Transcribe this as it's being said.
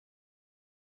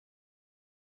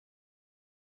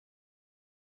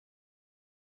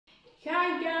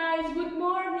Hi guys, good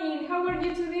morning. How are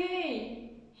you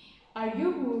today? Are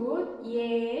you good?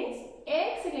 Yes?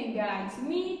 Excellent guys,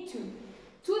 me too.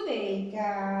 Today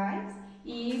guys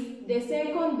is the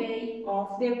second day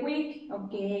of the week,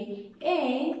 okay?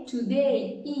 And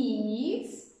today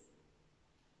is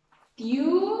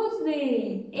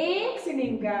Tuesday.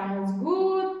 Excellent guys,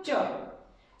 good job.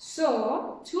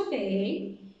 So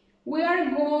today we are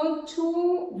going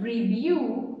to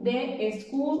review the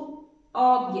school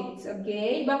objects,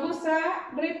 ¿ok? Vamos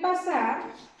a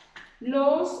repasar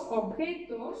los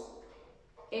objetos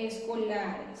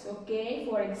escolares, ¿ok?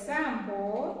 For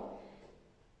example,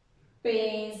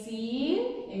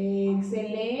 pencil,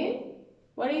 excellent.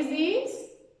 What is this?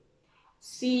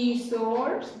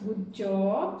 Scissors, good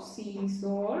job,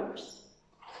 scissors.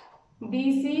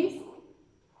 This is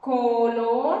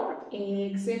color,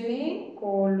 excellent,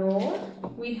 color.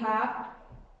 We have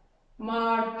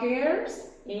markers,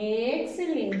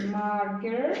 excellent,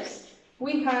 markers.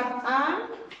 We have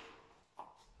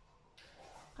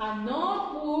a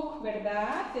notebook,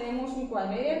 ¿verdad? Tenemos un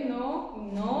cuaderno,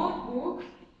 notebook,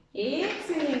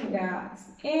 excellent guys.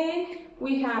 And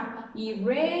we have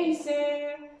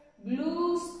eraser,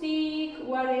 glue stick,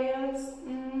 what else?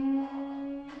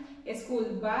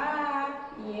 School bag,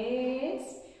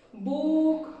 yes.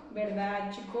 Book,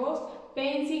 ¿verdad chicos?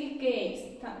 Pencil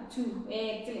case, two,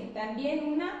 excellent. También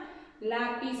una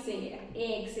lapicera,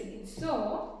 excellent.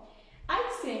 So,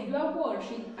 I sent you a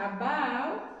worksheet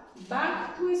about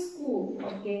back to school,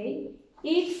 okay?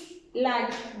 It's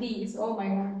like this, oh my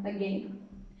god, again.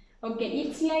 Okay,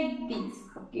 it's like this,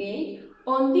 okay?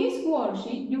 On this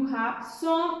worksheet, you have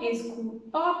some school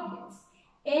objects.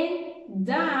 And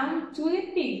down to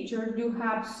the picture, you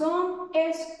have some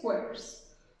squares.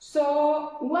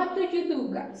 So, what do you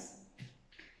do, guys?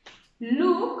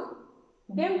 Look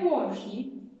the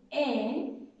worksheet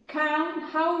and count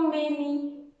how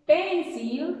many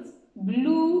pencils,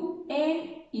 glue, and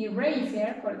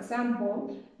eraser, for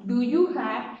example, do you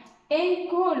have, and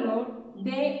color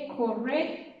the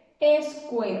correct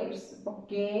squares,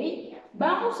 ¿ok?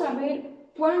 Vamos a ver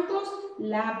cuántos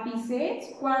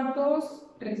lápices, cuántos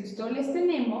resistores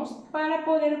tenemos para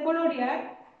poder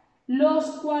colorear los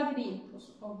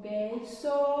cuadritos, ¿ok?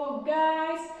 So,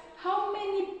 guys, how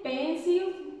many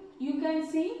pencils you can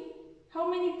see? How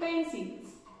many pencils?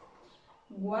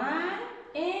 1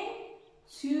 and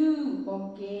 2,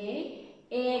 okay?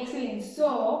 Excellent.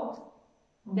 So,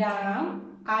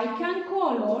 down, I can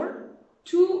color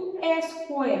 2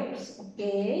 squares,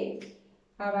 okay?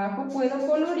 Abajo puedo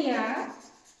colorear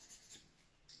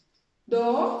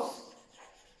 2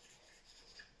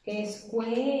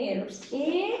 squares.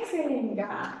 Excellent,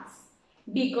 guys.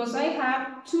 Because I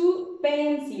have 2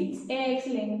 pencils.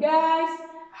 Excellent, guys.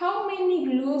 How many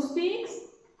glue sticks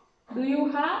do you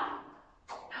have?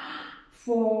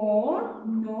 4?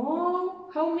 No.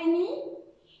 How many?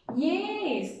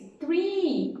 Yes,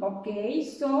 3. Okay,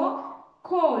 so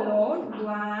color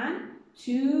 1,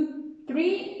 2,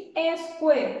 3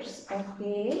 squares.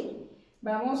 Okay,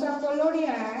 vamos a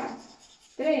colorear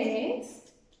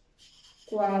 3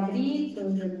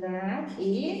 cuadritos, ¿verdad?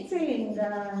 Excellent,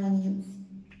 guys.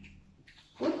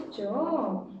 Good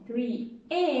job. 3.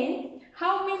 And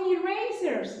how many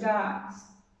erasers, guys?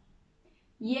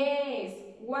 Yes,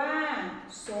 1.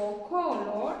 So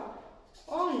color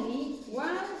only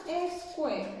 1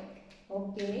 square.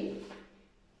 Okay.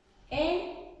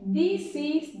 And this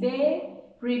is the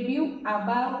review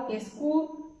about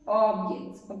school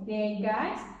objects. Okay,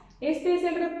 guys. Este es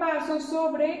el repaso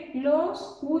sobre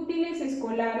los útiles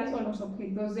escolares o los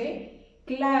objetos de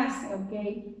clase,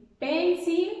 ¿ok?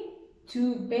 Pencil,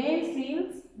 2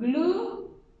 pencils, glue,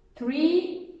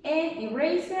 3, and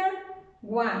eraser,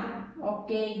 1.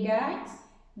 Okay, guys?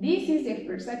 This is the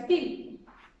first activity.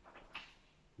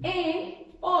 And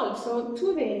also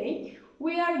today,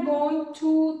 we are going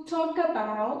to talk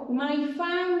about my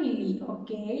family,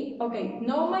 okay? Okay,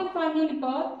 not my family,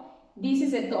 but this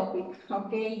is a topic,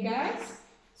 okay, guys?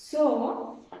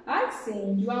 So, I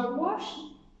send you a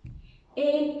worksheet,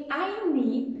 and I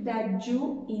need that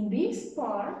you, in this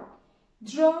part,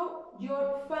 draw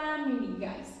your family,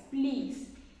 guys, please.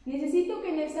 Necesito que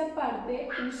en esta parte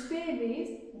ustedes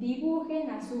dibujen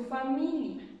a su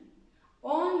familia.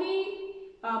 Only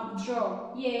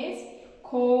draw, yes,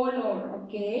 color,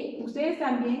 ok. Ustedes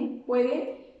también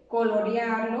pueden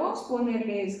colorearlos,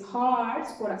 ponerles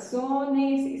hearts,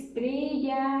 corazones,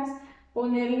 estrellas,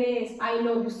 ponerles I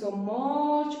love you so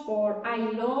much or I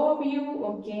love you,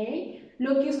 ok.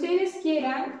 Lo que ustedes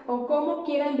quieran o como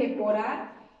quieran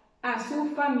decorar a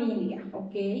su familia,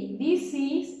 ok. This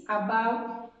is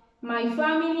about My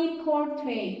family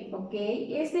portrait, ¿ok?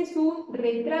 Este es un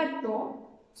retrato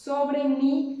sobre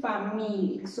mi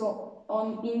familia. So,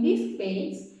 in this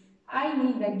case, I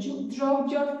need that you draw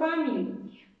your family.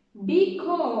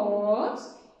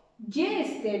 Because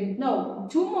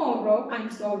tomorrow,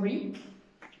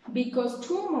 because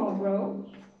tomorrow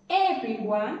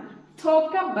everyone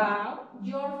talk about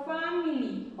your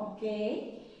family, ¿ok?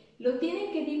 Lo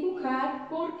tienen que dibujar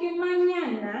porque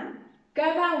mañana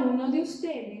cada uno de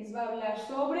ustedes va a hablar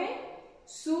sobre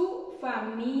su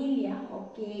familia,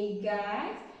 ¿ok,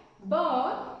 guys?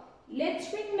 But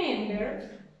let's remember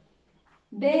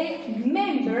the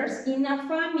members in a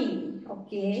family,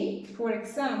 ¿ok? For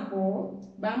example,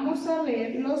 vamos a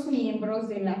ver los miembros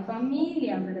de la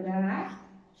familia, ¿verdad?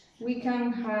 We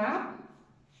can have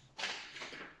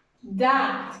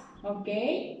dad, ¿ok?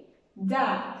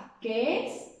 Dad, ¿qué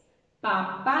es?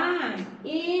 Papá,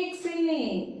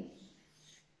 excelente.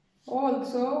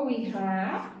 Also, we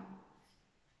have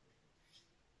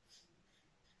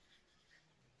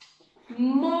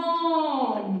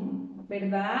mom,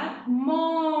 ¿verdad?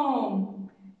 Mom,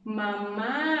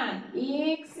 mamá,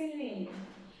 excelente.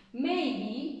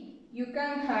 Maybe you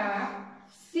can have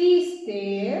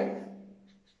sister,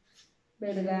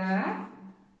 ¿verdad?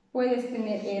 Puedes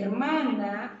tener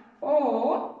hermana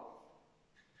o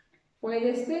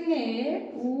puedes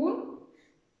tener un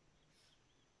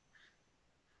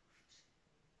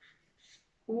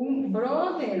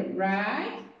brother,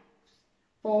 right?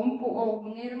 O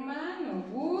un hermano.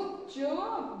 Good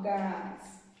job,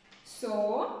 guys.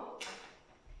 So,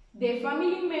 the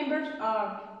family members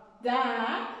are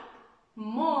dad,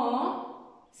 mom,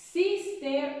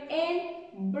 sister,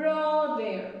 and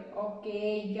brother.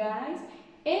 Okay, guys?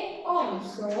 And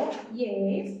also,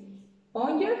 yes,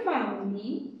 on your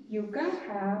family, you can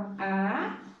have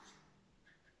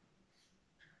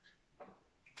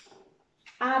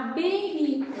a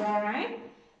baby, right?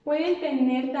 Pueden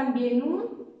tener también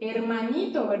un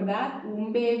hermanito, ¿verdad?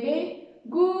 Un bebé.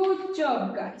 Good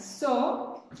job, guys.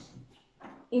 So,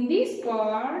 in this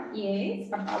part,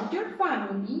 yes, about your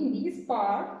family, in this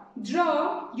part,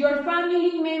 draw your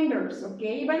family members,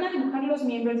 ¿ok? Van a dibujar los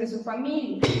miembros de su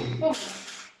familia. Oh.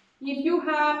 If you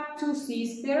have two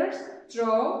sisters,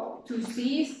 draw two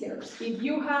sisters. If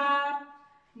you have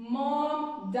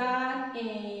mom, dad,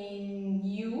 and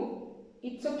you,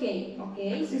 it's okay,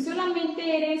 ¿ok? Si solamente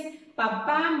eres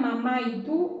papá, mamá y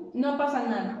tú, no pasa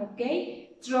nada, ¿ok?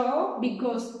 Draw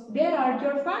because they are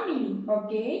your family,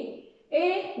 ¿ok?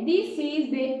 And this is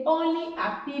the only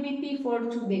activity for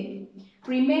today.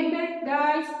 Remember,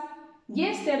 guys,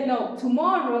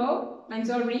 tomorrow,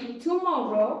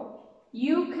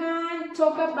 you can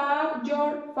talk about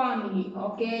your family,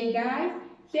 okay, guys?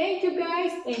 Thank you,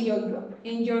 guys.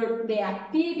 Enjoy the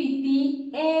activity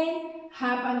and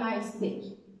have a nice day.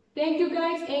 Thank you,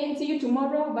 guys, and see you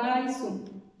tomorrow. Bye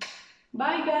soon.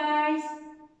 Bye, guys.